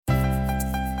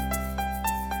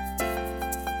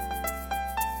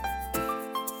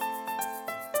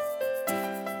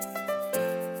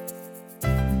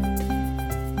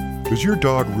Does your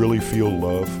dog really feel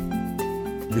love?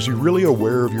 Is he really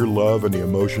aware of your love and the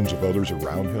emotions of others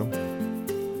around him?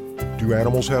 Do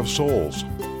animals have souls?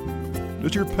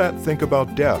 Does your pet think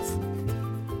about death?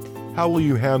 How will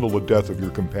you handle the death of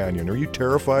your companion? Are you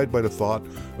terrified by the thought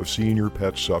of seeing your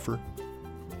pet suffer?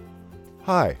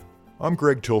 Hi, I'm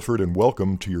Greg Tilford, and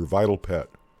welcome to Your Vital Pet.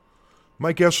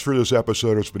 My guest for this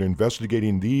episode has been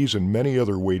investigating these and many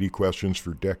other weighty questions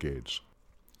for decades.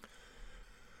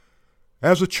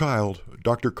 As a child,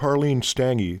 Dr. Karlene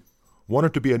Stange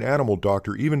wanted to be an animal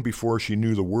doctor even before she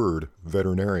knew the word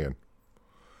veterinarian.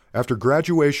 After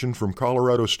graduation from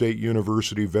Colorado State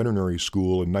University Veterinary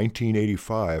School in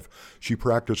 1985, she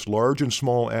practiced large and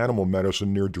small animal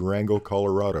medicine near Durango,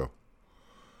 Colorado.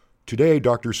 Today,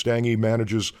 Dr. Stange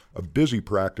manages a busy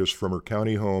practice from her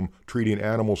county home, treating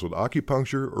animals with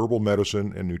acupuncture, herbal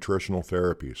medicine, and nutritional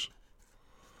therapies.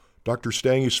 Dr.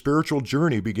 Stange's spiritual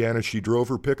journey began as she drove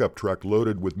her pickup truck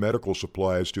loaded with medical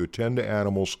supplies to attend to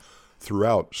animals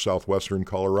throughout southwestern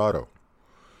Colorado.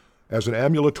 As an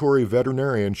ambulatory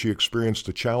veterinarian, she experienced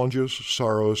the challenges,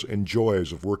 sorrows, and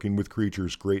joys of working with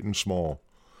creatures great and small.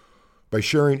 By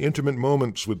sharing intimate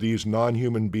moments with these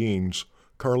non-human beings,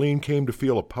 Karlene came to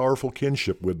feel a powerful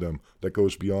kinship with them that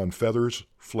goes beyond feathers,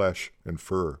 flesh, and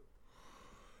fur.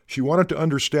 She wanted to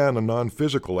understand the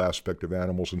non-physical aspect of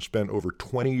animals and spent over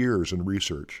 20 years in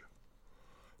research.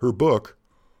 Her book,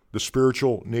 The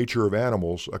Spiritual Nature of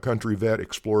Animals, A Country Vet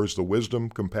Explores the Wisdom,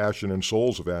 Compassion, and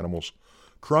Souls of Animals,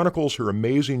 chronicles her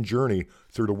amazing journey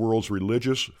through the world's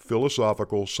religious,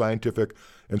 philosophical, scientific,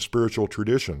 and spiritual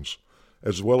traditions,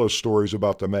 as well as stories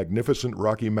about the magnificent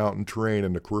Rocky Mountain terrain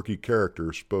and the quirky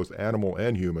characters, both animal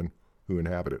and human, who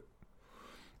inhabit it.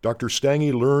 Dr.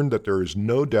 Stange learned that there is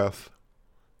no death,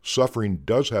 suffering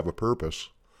does have a purpose,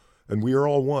 and we are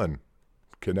all one,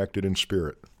 connected in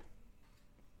spirit.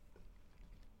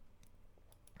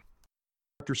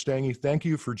 Dr. Stange, thank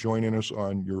you for joining us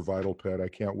on Your Vital Pet. I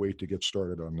can't wait to get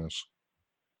started on this.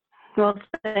 Well,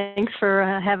 thanks for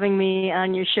having me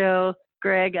on your show,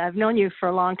 Greg. I've known you for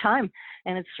a long time,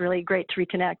 and it's really great to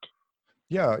reconnect.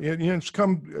 Yeah, it's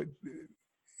come,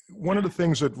 one of the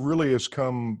things that really has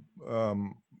come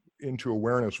into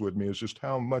awareness with me is just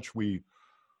how much we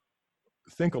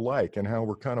think alike and how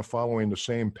we're kind of following the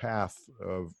same path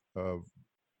of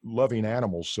loving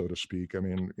animals, so to speak. I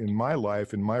mean, in my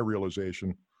life, in my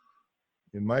realization,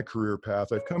 in my career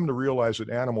path, I've come to realize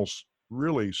that animals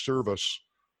really serve us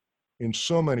in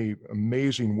so many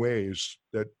amazing ways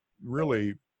that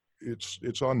really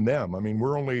it's on them. I mean,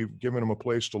 we're only giving them a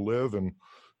place to live and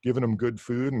giving them good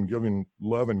food and giving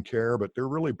love and care, but they're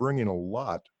really bringing a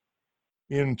lot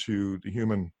into the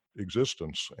human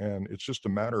existence. And it's just a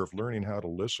matter of learning how to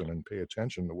listen and pay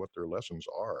attention to what their lessons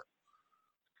are.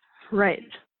 Right.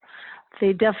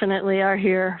 They definitely are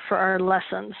here for our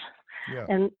lessons.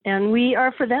 Yeah. And we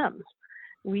are for them.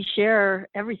 We share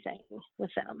everything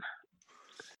with them.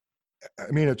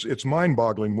 I mean, it's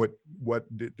mind-boggling what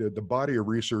the body of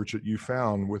research that you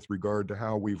found with regard to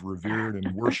how we've revered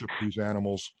and worshiped these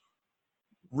animals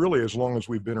really as long as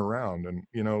we've been around. And,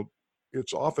 you know,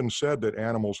 it's often said that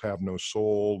animals have no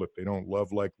soul, that they don't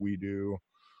love like we do,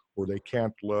 or they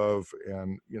can't love.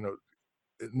 And, you know,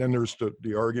 and then there's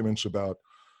the arguments about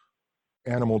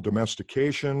animal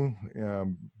domestication.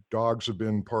 Dogs have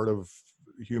been part of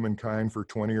humankind for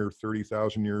 20 or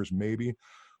 30,000 years, maybe.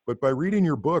 But by reading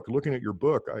your book, looking at your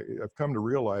book, I've come to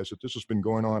realize that this has been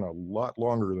going on a lot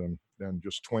longer than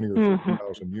just 20 or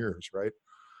 30,000 years, right?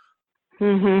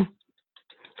 Mm-hmm.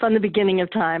 From the beginning of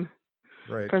time.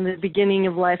 Right. From the beginning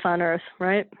of life on Earth,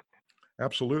 right?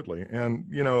 Absolutely. And,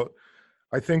 you know,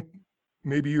 I think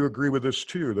maybe you agree with this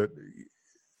too, that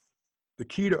the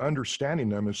key to understanding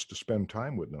them is to spend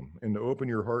time with them and to open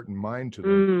your heart and mind to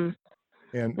them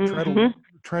and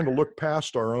trying to look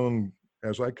past our own,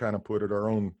 as I kind of put it, our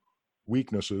own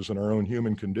weaknesses and our own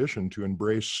human condition to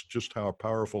embrace just how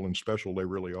powerful and special they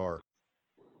really are.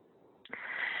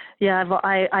 Yeah,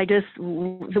 I just,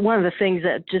 one of the things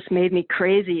that just made me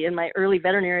crazy in my early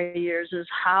veterinary years is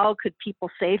how could people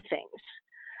say things?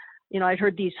 You know, I'd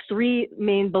heard these three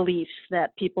main beliefs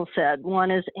that people said.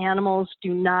 One is animals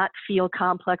do not feel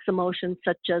complex emotions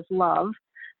such as love.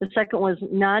 The second was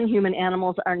non-human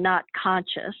animals are not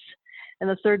conscious. And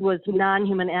the third was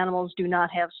non-human animals do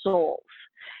not have souls.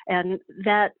 And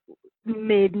that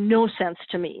made no sense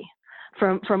to me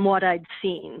from what I'd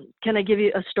seen. Can I give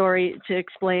you a story to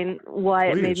explain why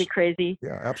Please. It made me crazy?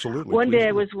 Yeah, absolutely. One day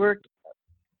I was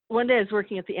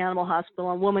working at the animal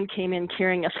hospital, and a woman came in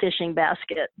carrying a fishing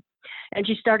basket. And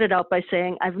she started out by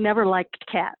saying, "I've never liked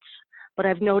cats, but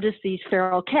I've noticed these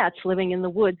feral cats living in the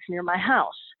woods near my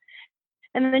house.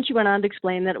 And then she went on to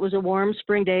explain that it was a warm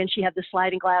spring day and she had the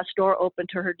sliding glass door open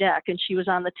to her deck, and she was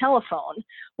on the telephone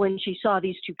when she saw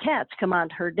these two cats come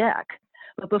onto her deck.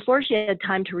 But before she had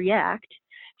time to react,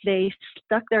 they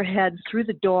stuck their head through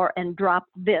the door and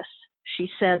dropped this, she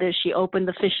said as she opened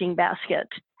the fishing basket.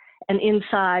 And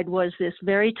inside was this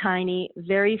very tiny,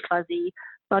 very fuzzy,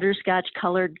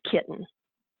 butterscotch-colored kitten.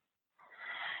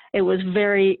 It was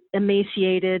very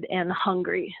emaciated and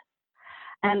hungry.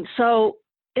 And so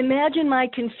imagine my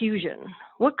confusion.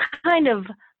 What kind of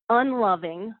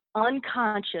unloving,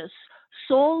 unconscious,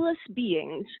 soulless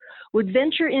beings would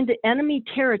venture into enemy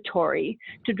territory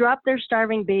to drop their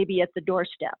starving baby at the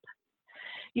doorstep?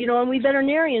 You know, and we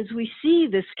veterinarians, we see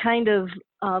this kind of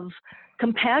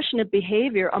compassionate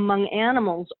behavior among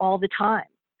animals all the time.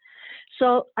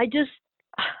 So I just,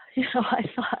 I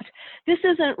thought, this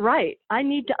isn't right. I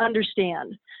need to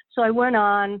understand. So I went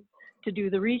on to do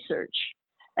the research.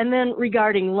 And then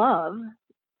regarding love,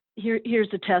 here's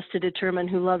the test to determine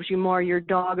who loves you more, your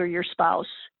dog or your spouse.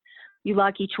 You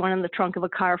lock each one in the trunk of a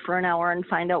car for an hour and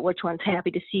find out which one's happy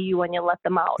to see you when you let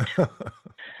them out.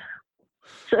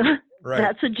 So right.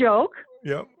 That's a joke.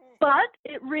 Yep. But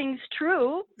it rings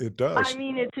true. It does. I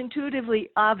mean, it's intuitively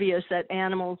obvious that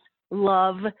animals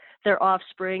love their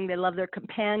offspring, they love their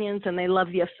companions, and they love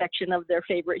the affection of their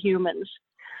favorite humans.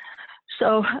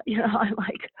 So, I'm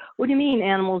like, what do you mean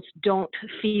animals don't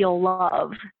feel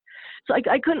love? So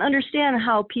I couldn't understand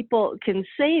how people can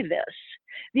say this.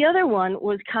 The other one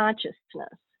was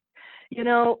consciousness.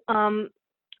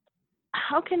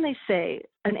 How can they say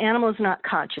an animal is not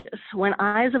conscious when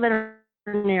I, as a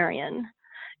veterinarian,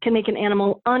 can make an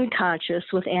animal unconscious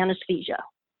with anesthesia,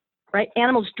 right?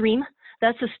 Animals dream.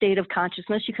 That's a state of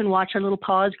consciousness. You can watch our little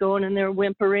paws going and they're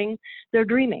whimpering. They're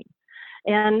dreaming.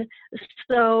 And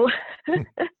so,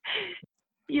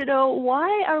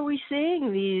 why are we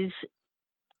saying these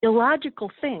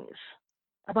illogical things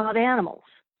about animals?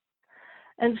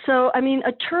 And so,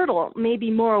 a turtle may be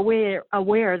more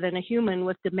aware than a human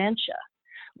with dementia.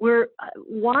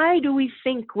 Why do we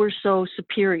think we're so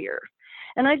superior?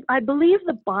 And I believe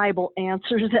the Bible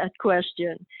answers that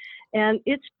question. And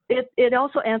it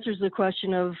also answers the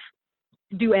question of,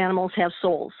 do animals have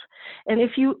souls? And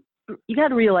if you got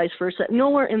to realize first that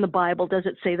nowhere in the Bible does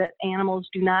it say that animals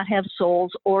do not have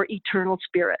souls or eternal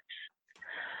spirits.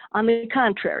 On the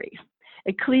contrary,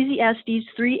 Ecclesiastes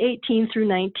 3:18 through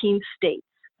 19 states,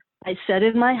 I said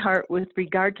in my heart with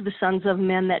regard to the sons of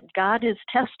men that God is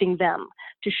testing them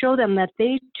to show them that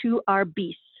they too are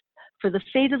beasts. For the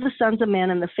fate of the sons of men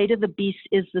and the fate of the beasts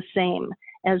is the same.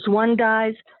 As one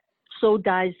dies, so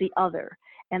dies the other.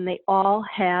 And they all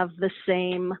have the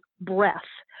same breath,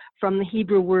 from the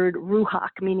Hebrew word ruach,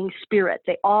 meaning spirit.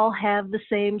 They all have the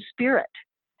same spirit.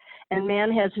 And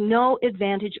man has no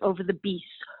advantage over the beasts,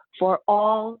 for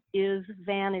all is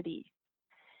vanity.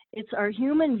 It's our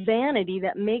human vanity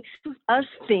that makes us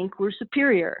think we're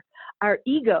superior. Our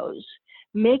egos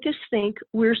make us think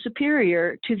we're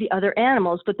superior to the other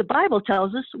animals, but the Bible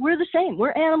tells us we're the same.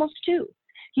 We're animals too.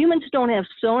 Humans don't have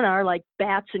sonar like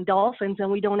bats and dolphins,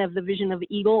 and we don't have the vision of an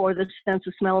eagle or the sense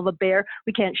of smell of a bear.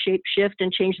 We can't shape shift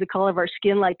and change the color of our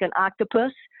skin like an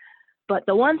octopus. But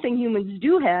the one thing humans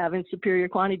do have in superior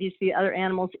quantities to the other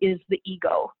animals is the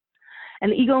ego.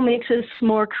 And the ego makes us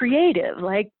more creative,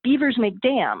 like beavers make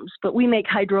dams, but we make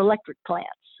hydroelectric plants.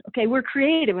 Okay, we're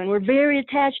creative and we're very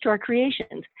attached to our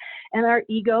creations. And our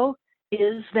ego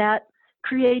is that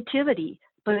creativity,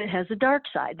 but it has a dark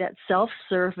side, that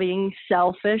self-serving,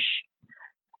 selfish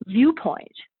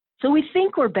viewpoint. So we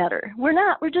think we're better. We're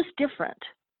not, we're just different.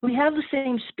 We have the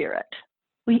same spirit.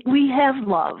 We have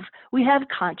love. We have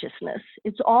consciousness.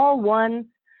 It's all one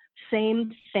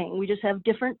same thing. We just have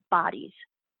different bodies.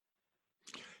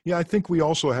 Yeah, I think we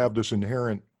also have this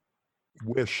inherent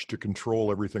wish to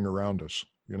control everything around us,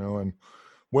 and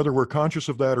whether we're conscious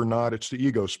of that or not, it's the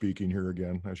ego speaking here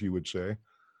again, as you would say.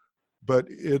 But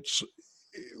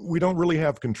we don't really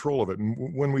have control of it.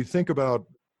 And when we think about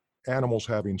animals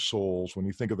having souls, when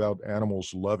we think about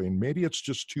animals loving, maybe it's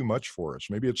just too much for us.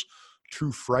 Maybe it's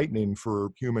too frightening for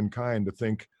humankind to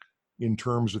think in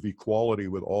terms of equality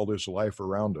with all this life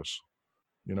around us.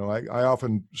 I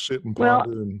often sit and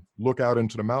ponder and look out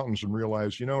into the mountains and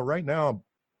realize, right now,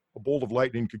 a bolt of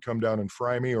lightning could come down and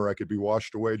fry me, or I could be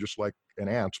washed away just like an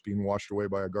ant being washed away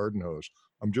by a garden hose.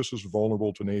 I'm just as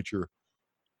vulnerable to nature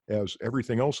as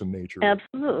everything else in nature.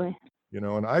 Absolutely.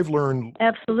 And I've learned,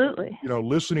 absolutely,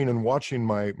 listening and watching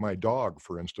my dog,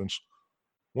 for instance,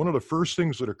 one of the first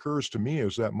things that occurs to me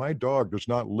is that my dog does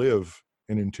not live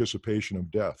in anticipation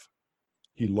of death.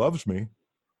 He loves me,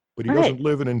 but he doesn't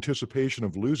live in anticipation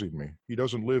of losing me. He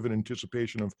doesn't live in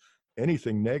anticipation of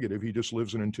anything negative. He just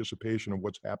lives in anticipation of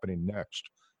what's happening next.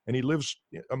 And he lives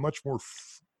a much more,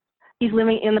 he's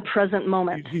living in the present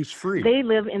moment. He's free. They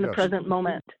live in the Yes. present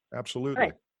moment. Absolutely.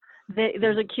 Right.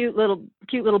 There's a cute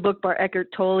little book by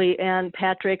Eckhart Tolle and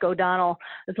Patrick O'Donnell.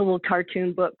 It's a little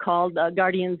cartoon book called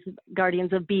Guardians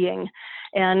of Being,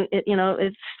 and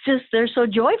it's just, they're so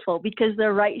joyful because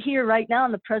they're right here, right now,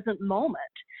 in the present moment,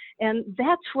 and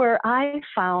that's where I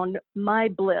found my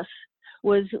bliss,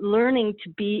 was learning to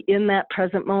be in that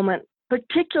present moment,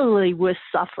 particularly with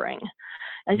suffering.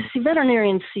 And you see,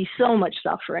 veterinarians see so much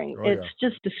suffering. Oh, it's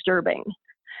just disturbing.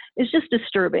 It's just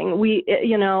disturbing. We,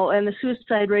 and the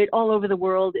suicide rate all over the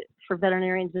world for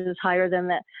veterinarians is higher than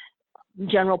the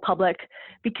general public,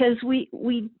 because we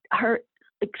are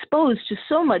exposed to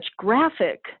so much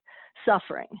graphic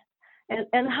suffering.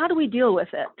 And how do we deal with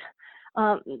it?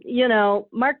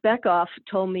 Mark Bekoff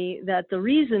told me that the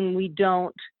reason we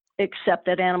don't accept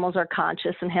that animals are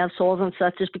conscious and have souls and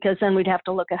such is because then we'd have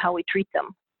to look at how we treat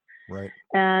them. Right.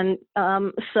 And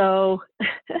so,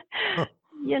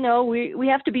 we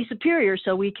have to be superior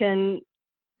so we can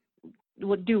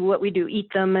do what we do, eat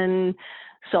them and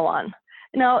so on.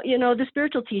 Now, the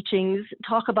spiritual teachings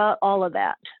talk about all of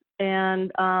that.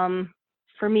 And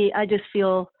for me, I just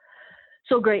feel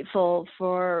so grateful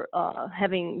for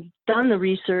having done the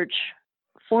research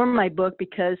for my book,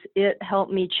 because it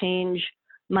helped me change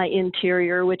my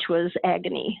interior, which was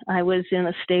agony. I was in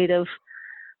a state of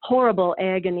horrible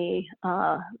agony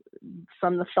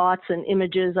from the thoughts and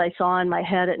images I saw in my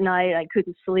head at night. I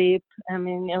couldn't sleep. I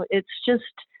mean, it's just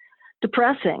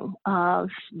depressing,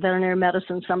 veterinary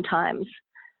medicine sometimes.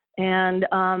 And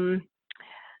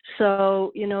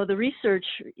so, the research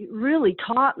really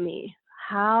taught me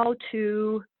how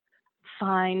to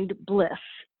find bliss.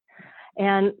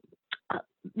 And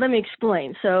let me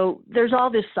explain. So there's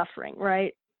all this suffering,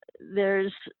 right?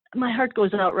 My heart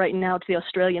goes out right now to the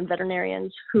Australian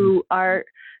veterinarians who are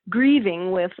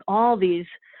grieving with all these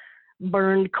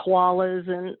burned koalas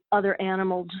and other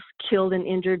animals killed and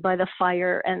injured by the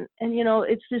fire. And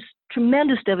it's this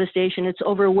tremendous devastation. It's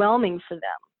overwhelming for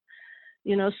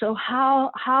them. So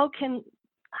how can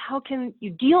you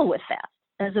deal with that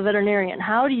as a veterinarian?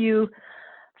 How do you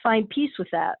find peace with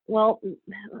that? Well,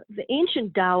 the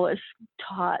ancient Taoists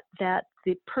taught that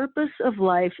the purpose of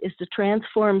life is to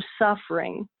transform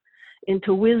suffering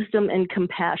into wisdom and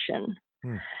compassion.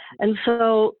 And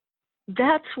so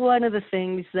that's one of the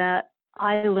things that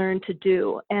I learned to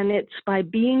do. And it's by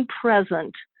being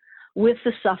present with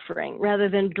the suffering rather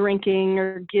than drinking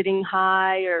or getting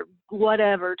high or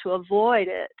whatever to avoid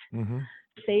it. Mm-hmm.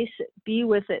 Face it, be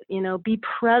with it, be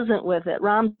present with it.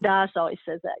 Ram Dass always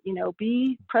says that,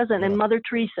 be present. And Mother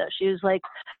Teresa, she was like,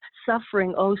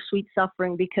 suffering, oh, sweet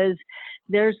suffering, because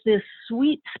there's this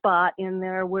sweet spot in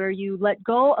there where you let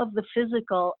go of the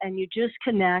physical and you just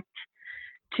connect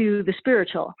to the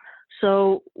spiritual.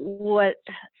 So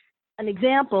an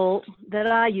example that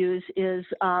I use is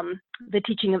the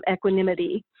teaching of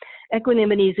equanimity.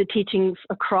 Equanimity is a teaching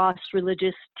across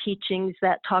religious teachings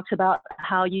that talks about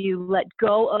how you let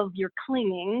go of your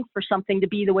clinging for something to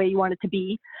be the way you want it to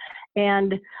be,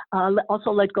 and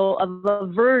also let go of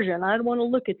aversion. I don't want to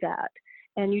look at that.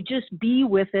 And you just be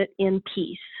with it in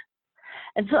peace.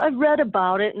 And so I've read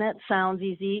about it, and that sounds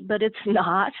easy, but it's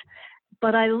not.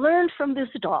 But I learned from this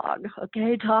dog,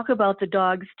 okay? Talk about the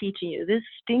dogs teaching you. This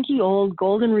stinky old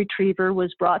golden retriever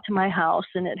was brought to my house,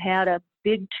 and it had a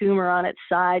big tumor on its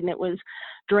side, and it was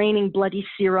draining bloody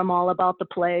serum all about the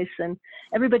place. And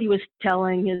everybody was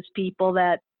telling his people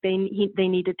that they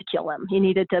needed to kill him. He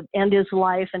needed to end his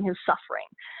life and his suffering.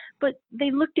 But they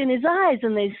looked in his eyes,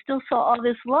 and they still saw all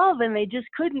this love, and they just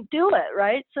couldn't do it,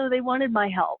 right? So they wanted my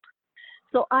help.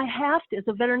 So I have to, as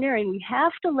a veterinarian, we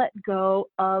have to let go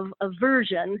of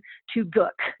aversion to gook.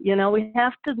 We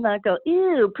have to not go,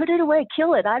 ew, put it away,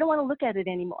 kill it. I don't want to look at it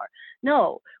anymore.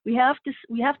 No, we have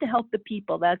to help the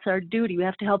people. That's our duty. We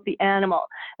have to help the animal.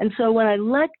 And so when I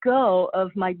let go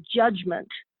of my judgment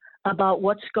about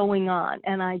what's going on,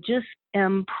 and I just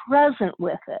am present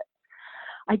with it,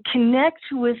 I connect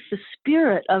with the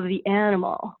spirit of the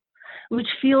animal, which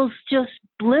feels just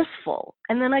blissful.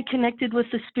 And then I connected with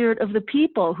the spirit of the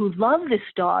people who love this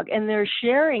dog, and they're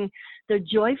sharing their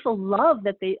joyful love,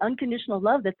 unconditional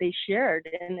love that they shared.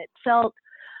 And it felt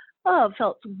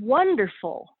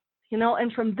wonderful,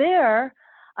 and from there,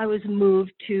 I was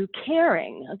moved to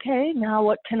caring. Okay, now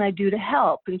what can I do to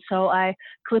help? And so I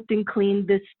clipped and cleaned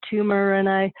this tumor, and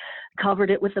I covered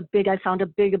it with I found a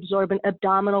big absorbent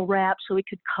abdominal wrap so we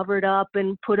could cover it up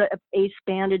and put a ace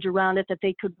bandage around it that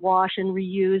they could wash and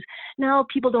reuse. Now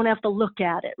people don't have to look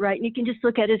at it, right? And you can just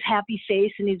look at his happy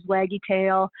face and his waggy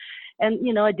tail.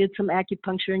 And, I did some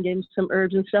acupuncture and gave him some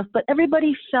herbs and stuff, but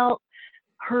everybody felt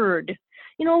heard.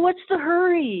 What's the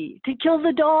hurry to kill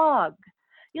the dog?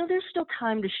 There's still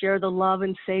time to share the love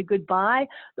and say goodbye.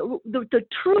 The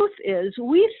truth is,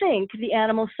 we think the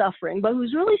animal's suffering, but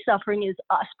who's really suffering is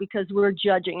us because we're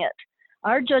judging it.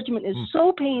 Our judgment is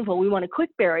so painful, we want to quick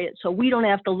bury it so we don't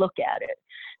have to look at it.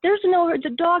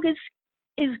 The dog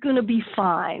is going to be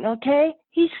fine, okay?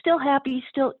 He's still happy, he's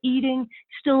still eating,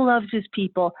 still loves his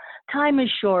people. Time is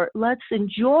short. Let's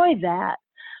enjoy that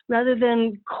rather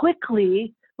than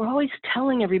quickly. We're always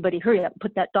telling everybody, hurry up,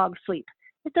 put that dog to sleep.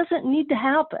 It doesn't need to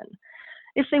happen.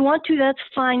 If they want to, that's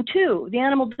fine too. The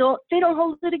animal they don't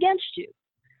hold it against you.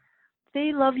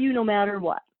 They love you no matter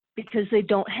what because they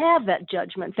don't have that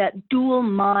judgment, that dual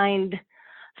mind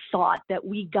thought that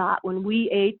we got when we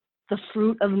ate the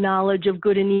fruit of knowledge of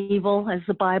good and evil, as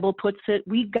the Bible puts it.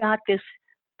 We got this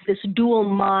dual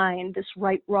mind, this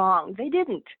right wrong. They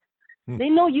didn't. They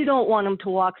know you don't want them to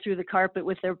walk through the carpet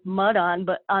with their mud on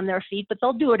their feet, but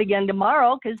they'll do it again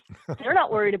tomorrow because they're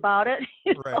not worried about it.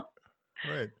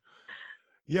 Right.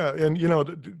 Yeah, and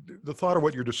the thought of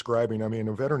what you're describing, I mean,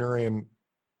 a veterinarian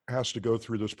has to go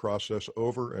through this process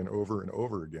over and over and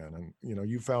over again, and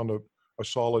you found a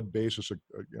solid basis,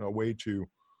 a way to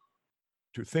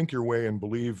think your way and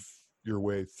believe your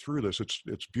way through this.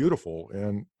 It's beautiful,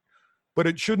 but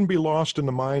it shouldn't be lost in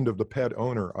the mind of the pet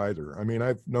owner either. I mean,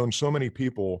 I've known so many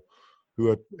people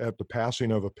who at the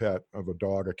passing of a pet, of a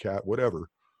dog, a cat, whatever,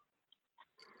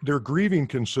 their grieving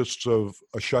consists of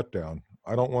a shutdown.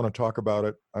 I don't want to talk about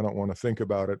it. I don't want to think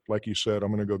about it. Like you said, I'm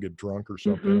going to go get drunk or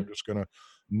something. I'm just going to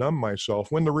numb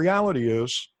myself. When the reality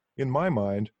is, in my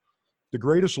mind, the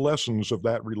greatest lessons of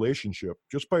that relationship,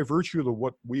 just by virtue of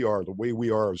what we are, the way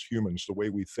we are as humans, the way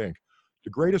we think,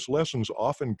 the greatest lessons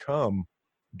often come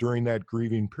during that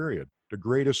grieving period. The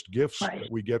greatest gifts that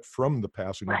we get from the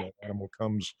passing of that animal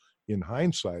comes in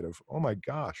hindsight of, oh my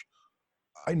gosh,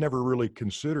 I never really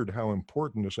considered how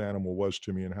important this animal was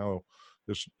to me and how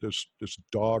this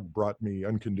dog brought me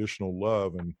unconditional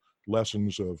love and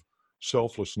lessons of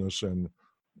selflessness and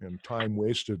time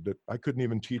wasted that I couldn't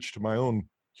even teach to my own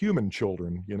human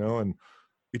children, and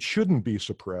it shouldn't be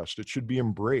suppressed. It should be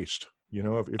embraced,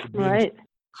 if it means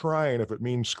crying, if it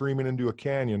means screaming into a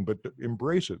canyon, but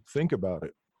embrace it. Think about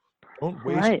it. Don't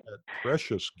waste that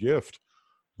precious gift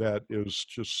that is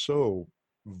just so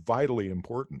vitally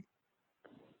important.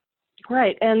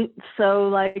 Right. And so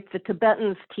like the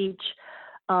Tibetans teach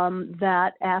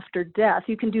that after death,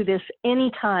 you can do this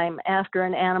anytime after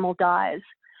an animal dies,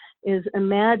 is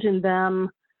imagine them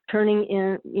turning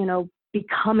in,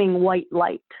 becoming white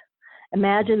light.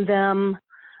 Imagine them,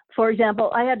 for example,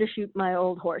 I had to shoot my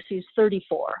old horse. He's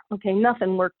 34. Okay,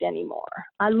 nothing worked anymore.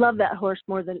 I love that horse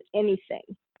more than anything.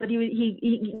 But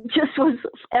he just was,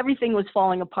 everything was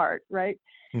falling apart, right?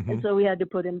 And so we had to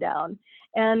put him down.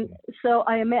 And so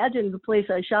I imagined the place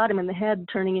I shot him in the head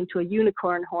turning into a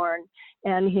unicorn horn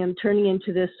and him turning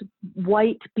into this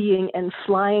white being and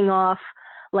flying off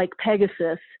like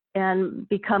Pegasus and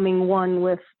becoming one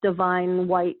with divine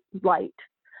white light,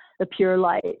 the pure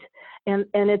light. And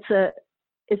it's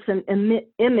an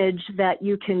image that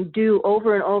you can do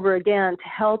over and over again to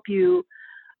help you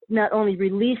not only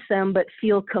release them, but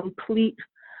feel complete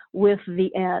with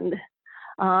the end.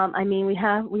 I mean, we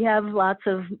have lots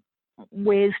of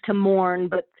ways to mourn,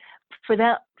 but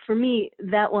for me,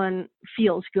 that one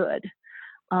feels good.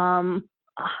 My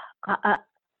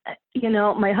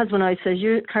husband always says,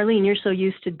 Karlene, you're so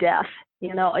used to death.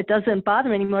 It doesn't bother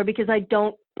me anymore because I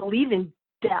don't believe in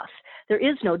death. There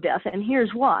is no death. And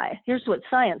here's why. Here's what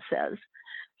science says.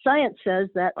 Science says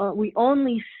that we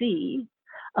only see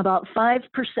about 5%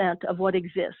 of what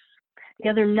exists. The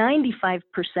other 95%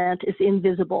 is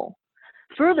invisible.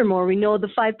 Furthermore, we know the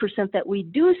 5% that we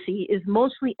do see is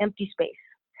mostly empty space.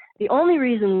 The only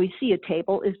reason we see a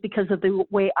table is because of the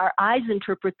way our eyes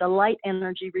interpret the light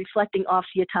energy reflecting off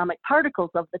the atomic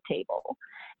particles of the table.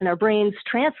 And our brains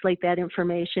translate that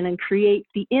information and create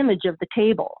the image of the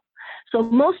table. So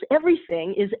most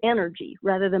everything is energy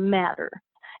rather than matter.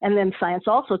 And then science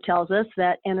also tells us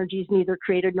that energy is neither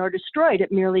created nor destroyed.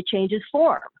 It merely changes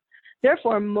form.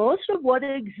 Therefore, most of what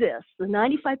exists, the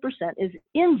 95%, is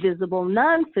invisible,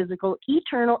 non-physical,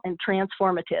 eternal, and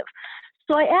transformative.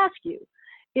 So I ask you,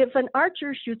 if an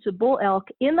archer shoots a bull elk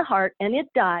in the heart and it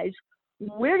dies,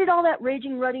 where did all that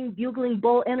raging, rutting, bugling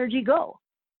bull energy go?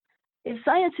 If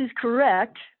science is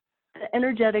correct, the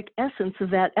energetic essence of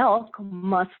that elk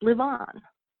must live on.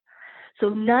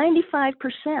 So 95%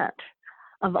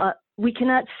 of we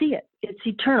cannot see it. It's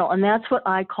eternal, and that's what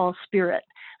I call spirit.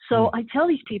 So I tell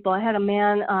these people, I had a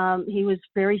man, he was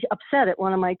very upset at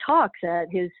one of my talks that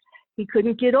his he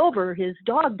couldn't get over his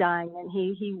dog dying, and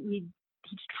he's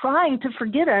trying to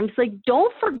forget it. I'm just like,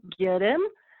 don't forget him.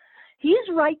 He's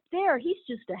right there. He's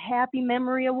just a happy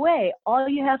memory away. All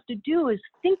you have to do is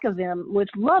think of him with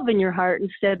love in your heart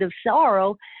instead of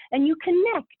sorrow, and you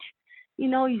connect. You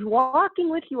know, he's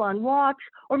walking with you on walks,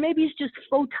 or maybe it's just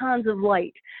photons of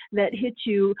light that hit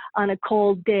you on a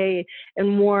cold day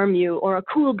and warm you, or a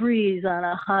cool breeze on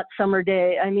a hot summer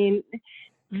day. I mean,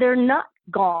 they're not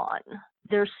gone.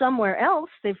 They're somewhere else.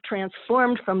 They've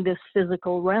transformed from this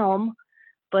physical realm.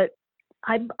 But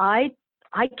I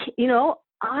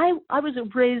was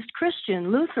raised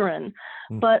Christian, Lutheran,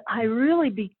 but I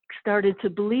really started to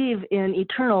believe in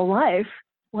eternal life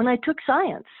when I took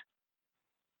science.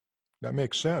 That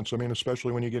makes sense. I mean,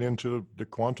 especially when you get into the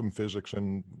quantum physics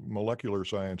and molecular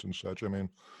science and such. I mean,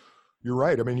 you're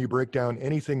right. I mean, you break down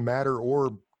anything, matter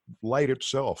or light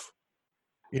itself,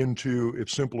 into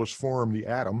its simplest form, the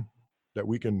atom that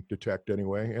we can detect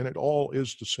anyway, and it all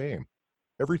is the same.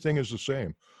 Everything is the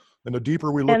same. And the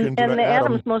deeper we look into the atom,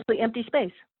 atom's mostly empty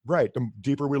space. Right. The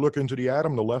deeper we look into the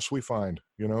atom, the less we find,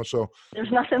 you know, so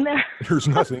there's nothing there. There's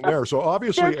nothing there. So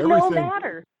obviously there's no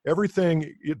matter.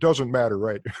 Everything, it doesn't matter,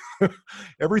 right?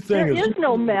 Everything there is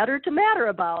no matter to matter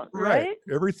about, right?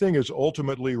 Everything is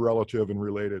ultimately relative and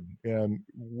related. And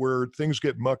where things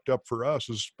get mucked up for us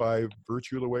is by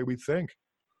virtue of the way we think.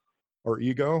 Our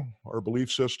ego, our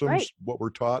belief systems, what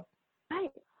we're taught. Right.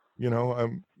 You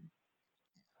know,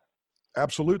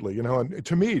 absolutely, you know, and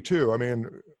to me too, I mean,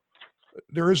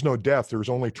 there is no death, there's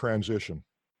only transition.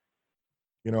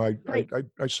 You know,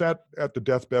 I sat at the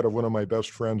deathbed of one of my best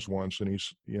friends once, and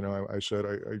he's, you know, I said,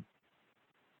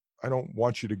 I don't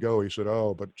want you to go. He said,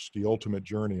 oh, but it's the ultimate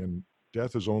journey, and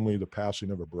death is only the passing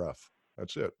of a breath.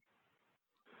 That's it.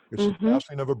 It's the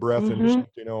passing of a breath into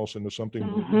something else, into something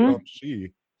we don't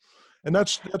see. And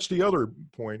that's the other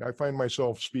point I find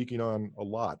myself speaking on a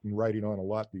lot and writing on a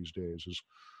lot these days is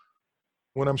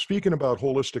when I'm speaking about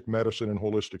holistic medicine and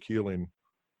holistic healing,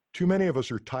 too many of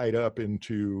us are tied up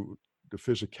into the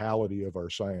physicality of our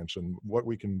science and what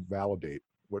we can validate,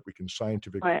 what we can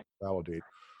scientifically validate.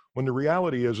 When the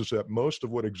reality is that most of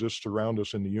what exists around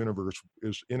us in the universe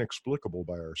is inexplicable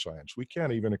by our science. We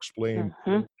can't even explain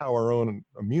how our own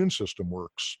immune system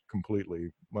works completely,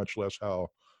 much less how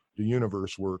the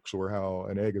universe works or how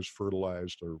an egg is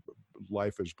fertilized or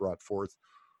life is brought forth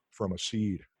from a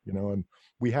seed, you know, and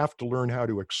we have to learn how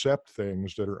to accept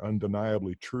things that are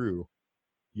undeniably true,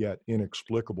 yet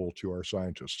inexplicable to our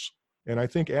scientists. And I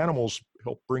think animals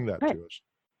help bring that to us.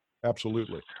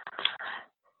 Absolutely.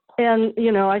 And,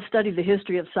 you know, I studied the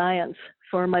history of science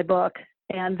for my book,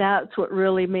 and that's what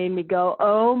really made me go,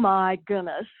 oh my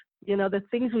goodness, you know, the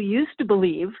things we used to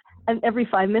believe, and every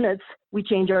 5 minutes we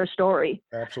change our story.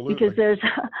 Absolutely. Because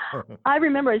I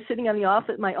remember I was sitting on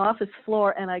my office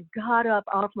floor, and I got up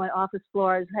off my office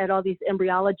floor. I had all these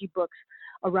embryology books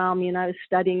around me, and I was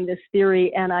studying this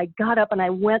theory, and I got up and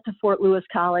I went to Fort Lewis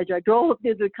College. I drove up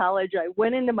to the college. I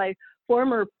went into my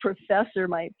former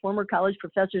college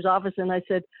professor's office, and I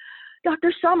said,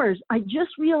 Dr. Summers, I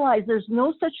just realized there's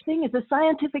no such thing as a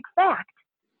scientific fact.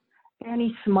 And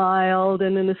he smiled,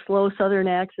 and in a slow Southern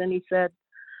accent, he said,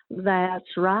 that's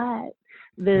right.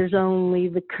 There's only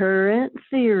the current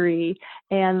theory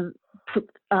and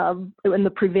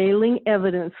the prevailing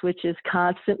evidence, which is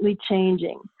constantly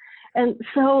changing. And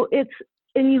so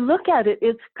and you look at it,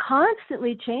 it's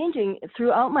constantly changing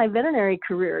throughout my veterinary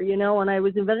career. You know, when I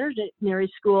was in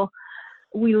veterinary school,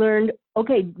 we learned,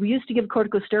 okay, we used to give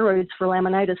corticosteroids for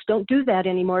laminitis. Don't do that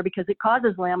anymore because it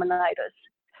causes laminitis.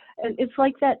 And it's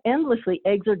like that endlessly.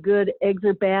 Eggs are good, eggs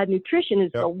are bad, nutrition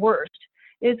is the worst.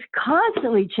 It's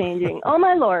constantly changing. Oh,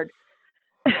 my Lord.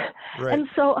 Right. And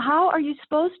so how are you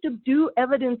supposed to do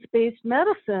evidence-based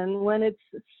medicine when it's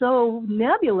so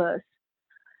nebulous?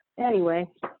 Anyway,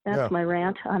 that's my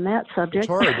rant on that subject. It's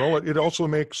hard. Well, it also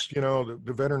makes, you know,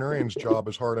 the veterinarian's job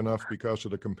is hard enough because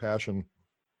of the compassion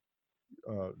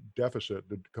deficit,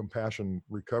 the compassion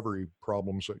recovery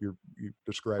problems that you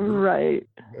described. Right.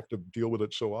 You have to deal with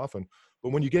it so often.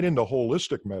 But when you get into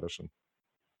holistic medicine,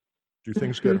 do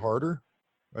things get harder?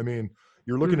 I mean,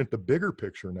 you're looking at the bigger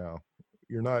picture now.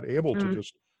 You're not able to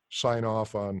just sign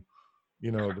off on,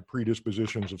 you know, the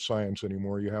predispositions of science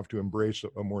anymore. You have to embrace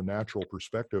a more natural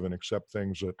perspective and accept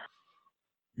things that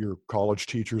your college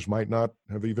teachers might not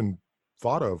have even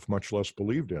thought of, much less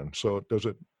believed in. So does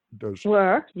it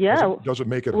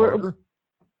make it harder?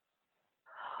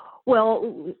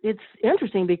 Well, it's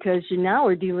interesting because now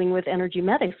we're dealing with energy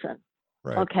medicine.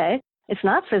 Right. Okay. It's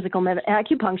not physical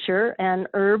acupuncture and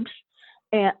herbs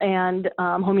and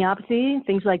homeopathy,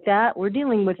 things like that. We're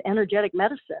dealing with energetic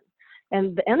medicine.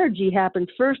 And the energy happens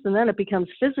first, and then it becomes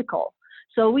physical.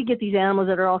 So we get these animals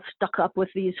that are all stuck up with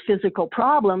these physical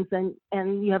problems,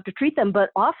 and you have to treat them, but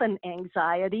often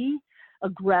anxiety,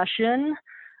 aggression,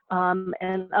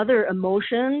 and other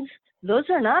emotions, those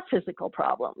are not physical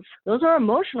problems. Those are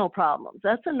emotional problems.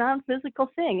 That's a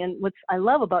non-physical thing. And what I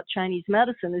love about Chinese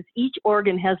medicine is each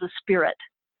organ has a spirit.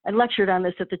 I lectured on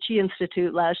this at the Qi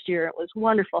Institute last year. It was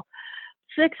wonderful.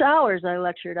 6 hours I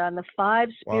lectured on the 5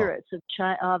 spirits of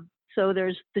China. So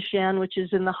there's the Shen, which is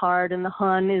in the heart, and the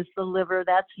Hun is the liver.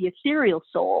 That's the ethereal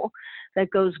soul that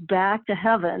goes back to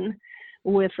heaven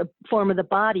with a form of the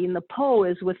body. And the Po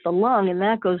is with the lung, and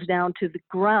that goes down to the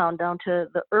ground, down to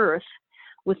the earth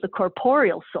with the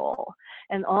corporeal soul.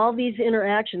 And all these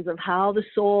interactions of how the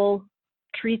soul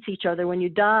treats each other. When you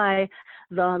die,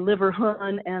 the liver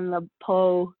Hun and the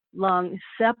Po lung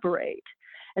separate.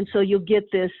 And so you'll get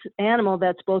this animal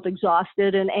that's both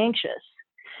exhausted and anxious.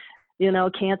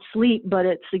 Can't sleep, but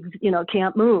it's,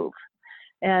 can't move.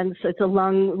 And so it's a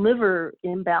lung-liver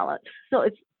imbalance. So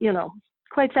it's,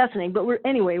 quite fascinating. But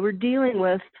we're dealing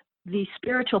with the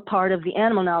spiritual part of the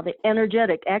animal now, the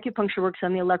energetic. Acupuncture works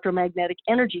on the electromagnetic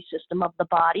energy system of the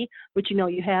body, which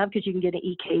you have because you can get an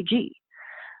EKG.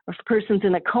 If a person's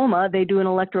in a coma, they do an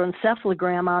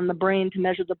electroencephalogram on the brain to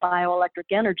measure the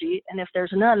bioelectric energy. And if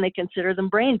there's none, they consider them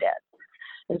brain dead.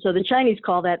 And so the Chinese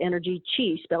call that energy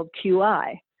qi, spelled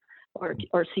QI.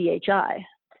 Or CHI.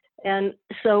 And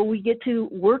so we get to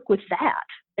work with that.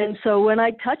 And so when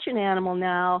I touch an animal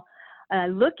now, I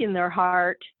look in their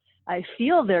heart, I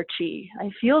feel their qi, I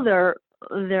feel their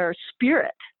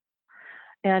spirit.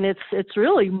 And it's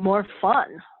really more fun.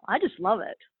 I just love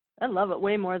it. I love it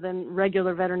way more than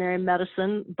regular veterinary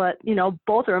medicine. But,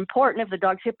 both are important. If the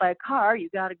dog's hit by a car, you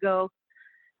got to go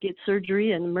get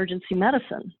surgery and emergency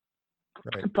medicine.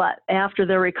 Right. But after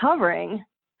they're recovering,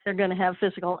 they're going to have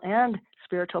physical and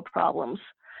spiritual problems.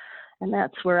 And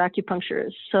that's where acupuncture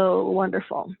is so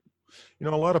wonderful. A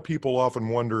lot of people often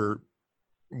wonder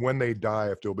when they die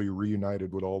if they'll be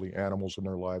reunited with all the animals in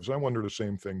their lives. I wonder the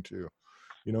same thing too.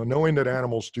 Knowing that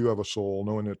animals do have a soul,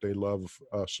 knowing that they love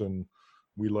us and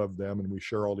we love them and we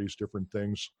share all these different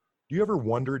things. Do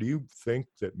you think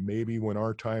that maybe when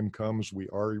our time comes, we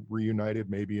are reunited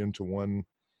maybe into one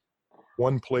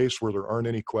place where there aren't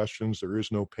any questions, there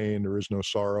is no pain, there is no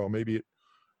sorrow. Maybe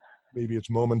it's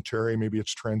momentary, maybe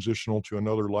it's transitional to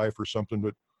another life or something.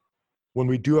 But when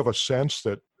we do have a sense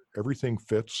that everything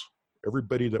fits,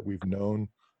 everybody that we've known,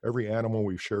 every animal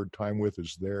we've shared time with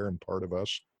is there and part of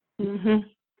us. Mm-hmm.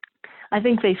 I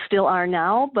think they still are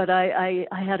now, but I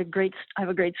have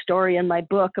a great story in my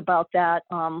book about that.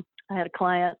 I had a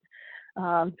client.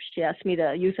 She asked me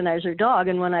to euthanize her dog,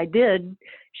 and when I did,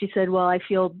 she said, "Well, I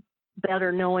feel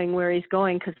better knowing where he's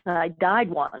going because I died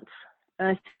once." And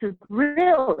I said,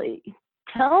 "Really?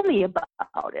 Tell me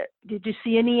about it. Did you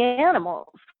see any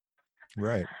animals?"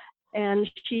 Right. And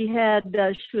she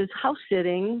was house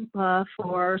sitting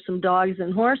for some dogs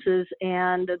and horses,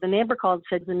 and the neighbor called and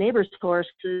said the neighbor's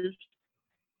horses,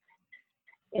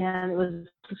 and it was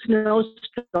a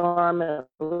snowstorm, it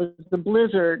was the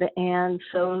blizzard, and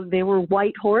so they were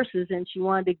white horses, and she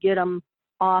wanted to get them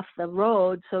off the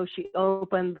road, so she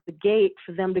opened the gate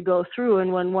for them to go through,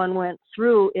 and when one went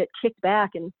through, it kicked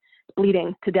back and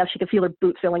bleeding to death. She could feel her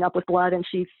boot filling up with blood, and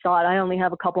she thought, I only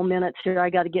have a couple minutes here, I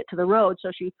got to get to the road.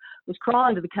 So she was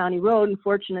crawling to the county road, and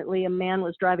fortunately a man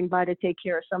was driving by to take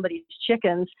care of somebody's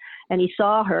chickens, and he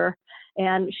saw her,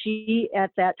 and she,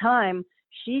 at that time,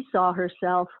 she saw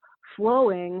herself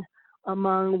flowing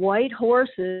among white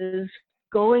horses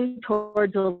going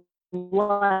towards a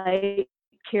light,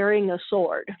 carrying a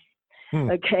sword.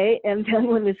 Okay. And then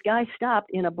when this guy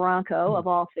stopped in a Bronco, of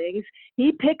all things,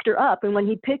 he picked her up. And when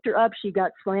he picked her up, she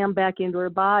got slammed back into her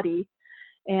body.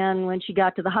 And when she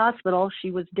got to the hospital,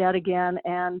 she was dead again.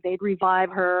 And they'd revive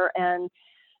her. And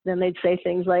then they'd say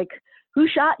things like, "Who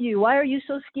shot you? Why are you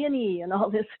so skinny?" And all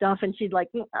this stuff. And she'd like,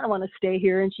 "I don't want to stay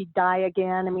here." And she'd die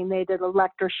again. I mean, they did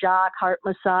electroshock, heart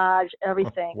massage,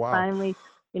 everything. Wow. Finally,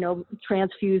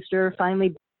 transfused her.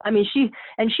 Finally,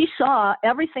 she saw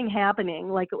everything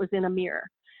happening like it was in a mirror.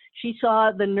 She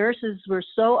saw the nurses were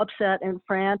so upset and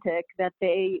frantic that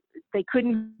they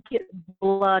couldn't get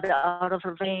blood out of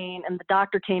her vein. And the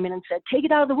doctor came in and said, "Take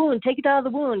it out of the wound, take it out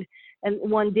of the wound." And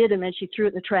one did, and then she threw it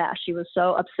in the trash. She was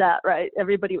so upset, right?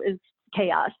 Everybody was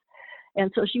chaos.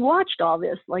 And so she watched all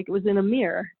this like it was in a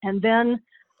mirror. And then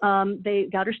they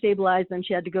got her stabilized, and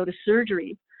she had to go to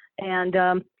surgery.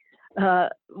 And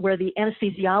where the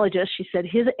anesthesiologist, she said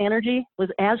his energy was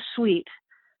as sweet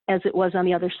as it was on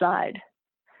the other side,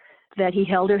 that he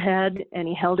held her head and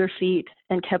he held her feet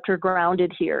and kept her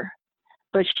grounded here.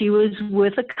 But she was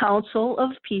with a council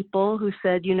of people who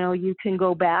said, you know, you can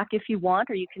go back if you want,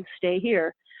 or you can stay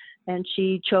here. And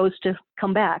she chose to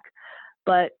come back.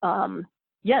 But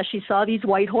yeah, she saw these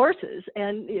white horses,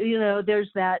 and you know, there's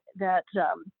that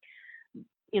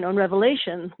you know, in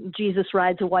Revelation, Jesus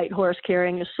rides a white horse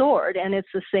carrying a sword, and it's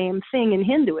the same thing in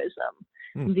Hinduism.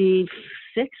 The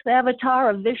sixth avatar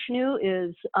of Vishnu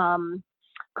is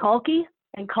Kalki,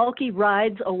 and Kalki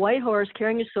rides a white horse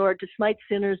carrying a sword to smite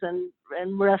sinners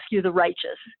and rescue the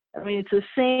righteous. I mean, it's the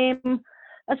same.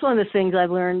 That's one of the things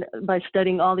I've learned by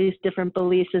studying all these different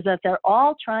beliefs, is that they're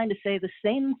all trying to say the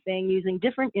same thing using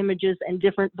different images and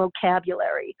different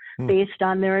vocabulary based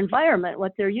on their environment,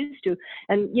 what they're used to.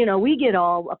 And, you know, we get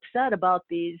all upset about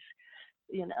these,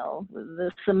 you know,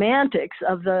 the semantics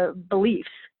of the beliefs,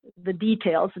 the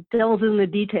details, it delves in the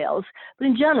details. But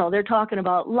in general, they're talking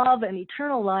about love and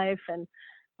eternal life and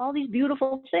all these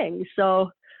beautiful things. So,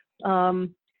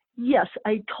 yes,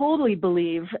 I totally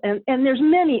believe, and there's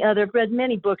many other, I've read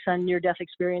many books on near-death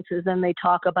experiences, and they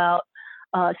talk about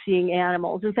seeing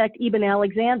animals. In fact, Eben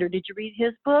Alexander, did you read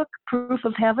his book, Proof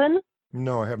of Heaven?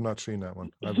 No, I have not seen that one.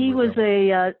 He was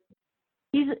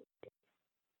he's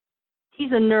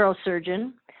a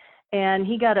neurosurgeon, and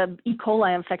he got a E.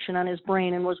 coli infection on his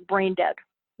brain and was brain dead.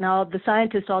 Now, the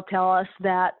scientists all tell us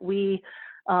that we,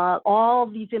 all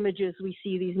these images we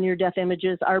see, these near-death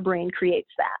images, our brain creates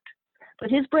that. But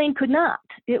his brain could not.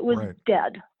 It was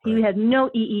dead. He had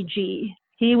no EEG.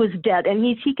 He was dead. And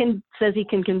he says he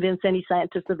can convince any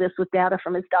scientist of this with data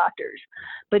from his doctors.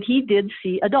 But he did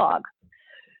see a dog.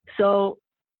 So,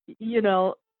 you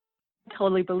know, I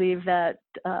totally believe that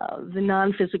the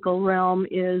non-physical realm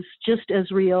is just as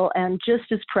real and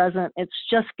just as present. It's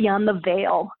just beyond the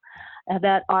veil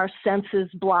that our senses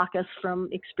block us from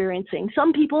experiencing.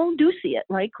 Some people do see it,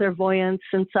 right? Clairvoyance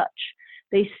and such.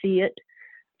 They see it.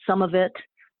 Some of it,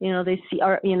 you know, they see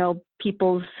our, you know,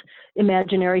 people's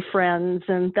imaginary friends,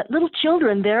 and that little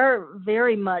children, they're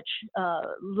very much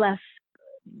less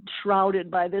shrouded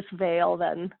by this veil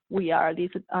than we are. These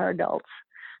are adults.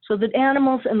 So the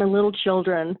animals and the little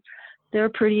children, they're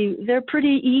pretty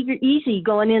easy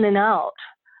going in and out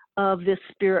of this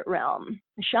spirit realm.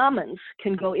 Shamans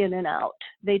can go in and out.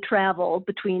 They travel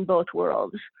between both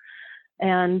worlds.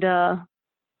 And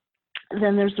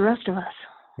then there's the rest of us.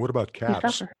 What about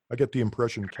cats? I get the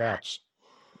impression cats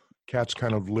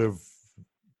kind of live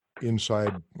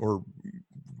inside, or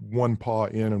one paw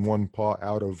in and one paw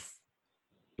out of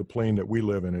the plane that we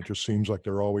live in. It just seems like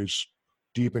they're always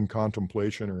deep in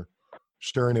contemplation or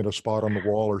staring at a spot on the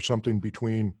wall or something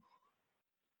between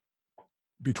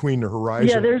the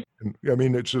horizon. Yeah, I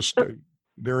mean, it's just,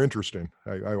 they're interesting.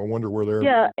 I wonder where they're...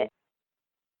 Yeah.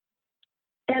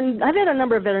 And I've had a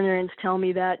number of veterinarians tell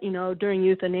me that, you know, during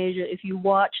euthanasia, if you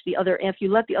let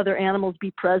the other animals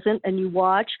be present and you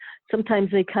watch, sometimes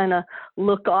they kind of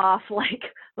look off like,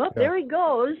 oh, there he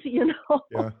goes, you know.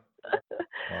 Yeah.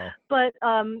 Wow. But,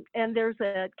 and there's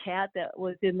a cat that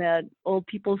was in that old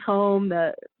people's home,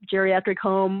 the geriatric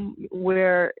home,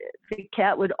 where the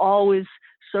cat would always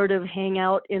sort of hang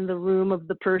out in the room of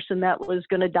the person that was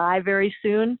going to die very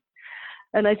soon.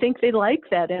 And I think they like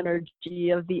that energy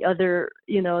of the other,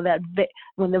 you know, that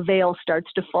when the veil starts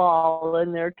to fall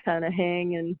and they're kind of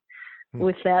hanging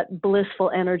with that blissful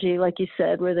energy, like you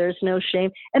said, where there's no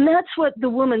shame. And that's what the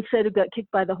woman said who got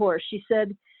kicked by the horse. She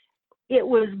said it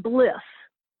was bliss,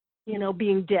 you know,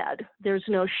 being dead. There's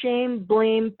no shame,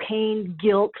 blame, pain,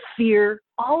 guilt, fear.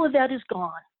 All of that is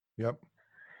gone. Yep.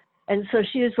 And so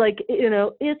she was like, you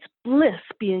know, it's bliss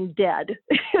being dead.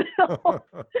 You know?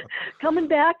 Coming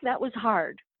back, that was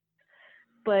hard.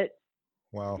 But,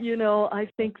 wow. You know, I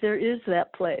think there is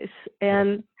that place.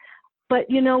 And, but,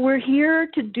 you know, we're here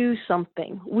to do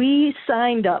something. We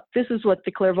signed up. This is what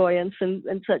the clairvoyants and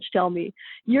such tell me.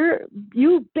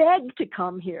 You begged to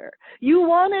come here. You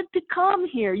wanted to come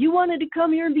here. You wanted to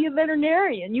come here and be a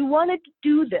veterinarian. You wanted to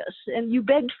do this, and you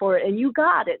begged for it, and you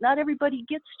got it. Not everybody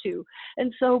gets to.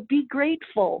 And so be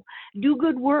grateful. Do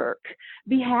good work.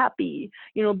 Be happy.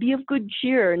 You know, be of good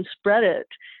cheer and spread it.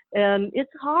 And it's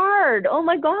hard. Oh,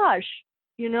 my gosh.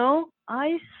 You know,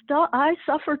 I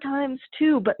suffer times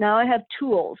too, but now I have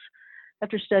tools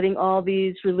after studying all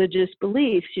these religious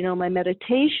beliefs, you know, my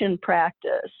meditation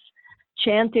practice,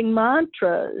 chanting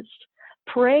mantras,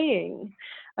 praying.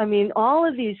 I mean, all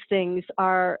of these things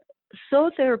are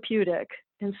so therapeutic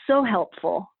and so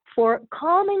helpful for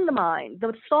calming the mind.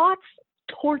 The thoughts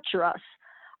torture us.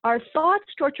 Our thoughts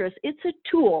torture us. It's a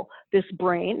tool, this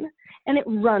brain, and it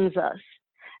runs us.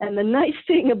 And the nice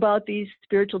thing about these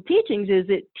spiritual teachings is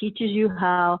it teaches you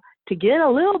how to get a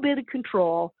little bit of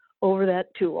control over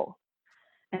that tool.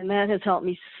 And that has helped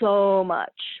me so much.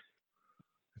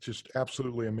 Just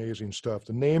absolutely amazing stuff.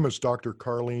 The name is Dr.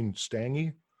 Karlene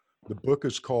Stange. The book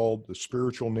is called The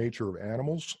Spiritual Nature of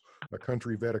Animals. A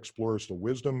country vet explores the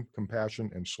wisdom, compassion,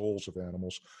 and souls of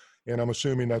animals. And I'm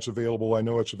assuming that's available. I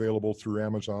know it's available through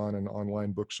Amazon and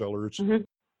online booksellers, and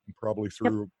probably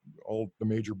through all the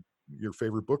major, your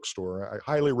favorite bookstore. I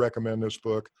highly recommend this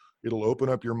book. It'll open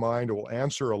up your mind. It will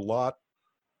answer a lot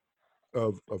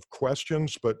of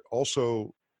questions, but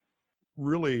also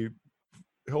really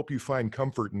help you find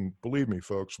comfort. And believe me,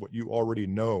 folks, what you already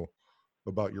know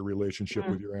about your relationship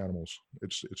with your animals.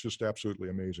 It's just absolutely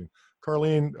amazing.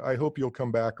 Karlene, I hope you'll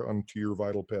come back onto your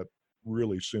Vital Pet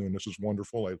really soon. This is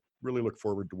wonderful. I really look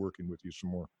forward to working with you some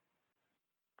more.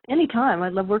 Anytime. I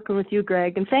love working with you,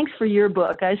 Greg. And thanks for your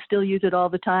book. I still use it all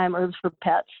the time, Herbs for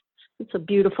Pets. It's a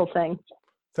beautiful thing.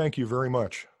 Thank you very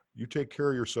much. You take care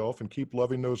of yourself and keep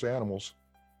loving those animals.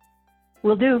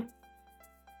 Will do.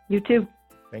 You too.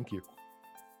 Thank you.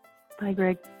 Bye,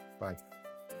 Greg. Bye.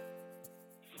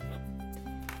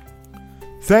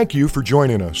 Thank you for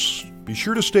joining us. Be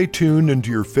sure to stay tuned into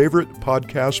your favorite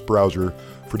podcast browser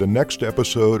for the next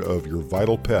episode of Your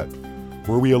Vital Pet,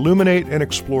 where we illuminate and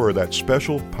explore that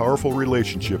special, powerful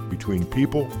relationship between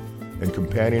people and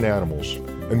companion animals,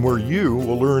 and where you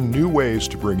will learn new ways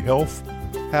to bring health,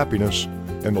 happiness,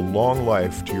 and a long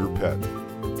life to your pet.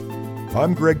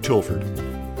 I'm Greg Tilford.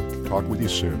 Talk with you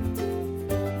soon.